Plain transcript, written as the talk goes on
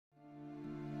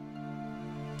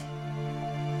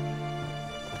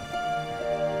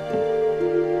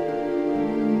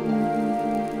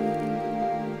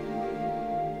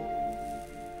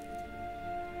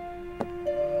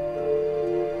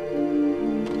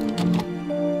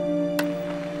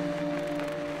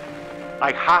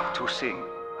I have to sing.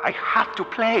 I have to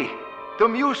play. The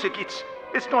music, it's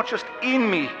not just in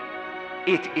me.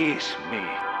 It is me.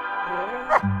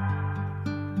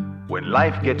 When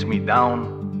life gets me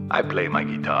down, I play my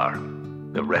guitar.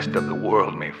 The rest of the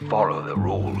world may follow the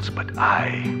rules, but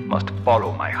I must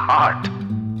follow my heart.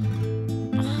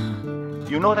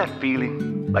 You know that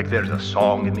feeling? Like there's a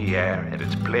song in the air and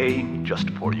it's playing just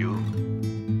for you?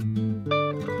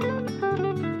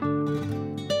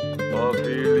 A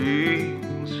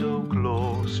feeling so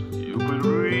close, you could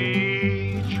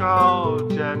reach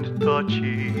out and touch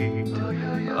it.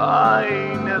 I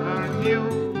never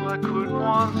knew I could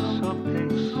want something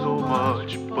so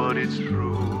much, but it's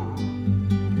true.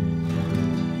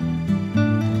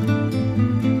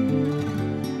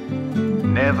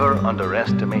 Never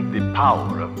underestimate the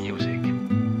power of music.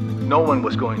 No one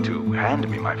was going to hand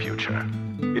me my future.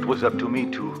 It was up to me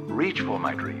to reach for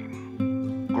my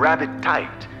dream, grab it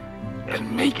tight,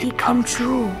 and make it come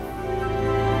true.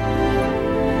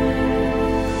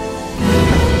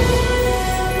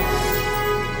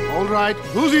 All right,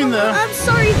 who's in there? I'm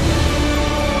sorry.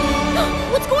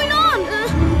 What's going on?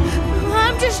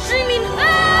 I'm just dreaming.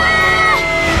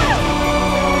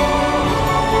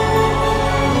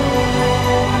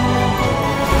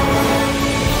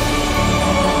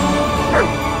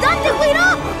 Dante, wait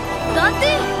up!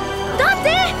 Dante!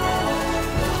 Dante!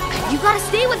 You gotta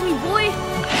stay with me, boy.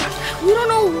 We don't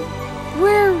know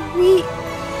where we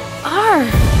are.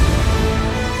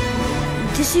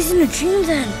 This isn't a dream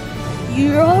then.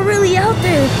 You're all really out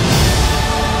there.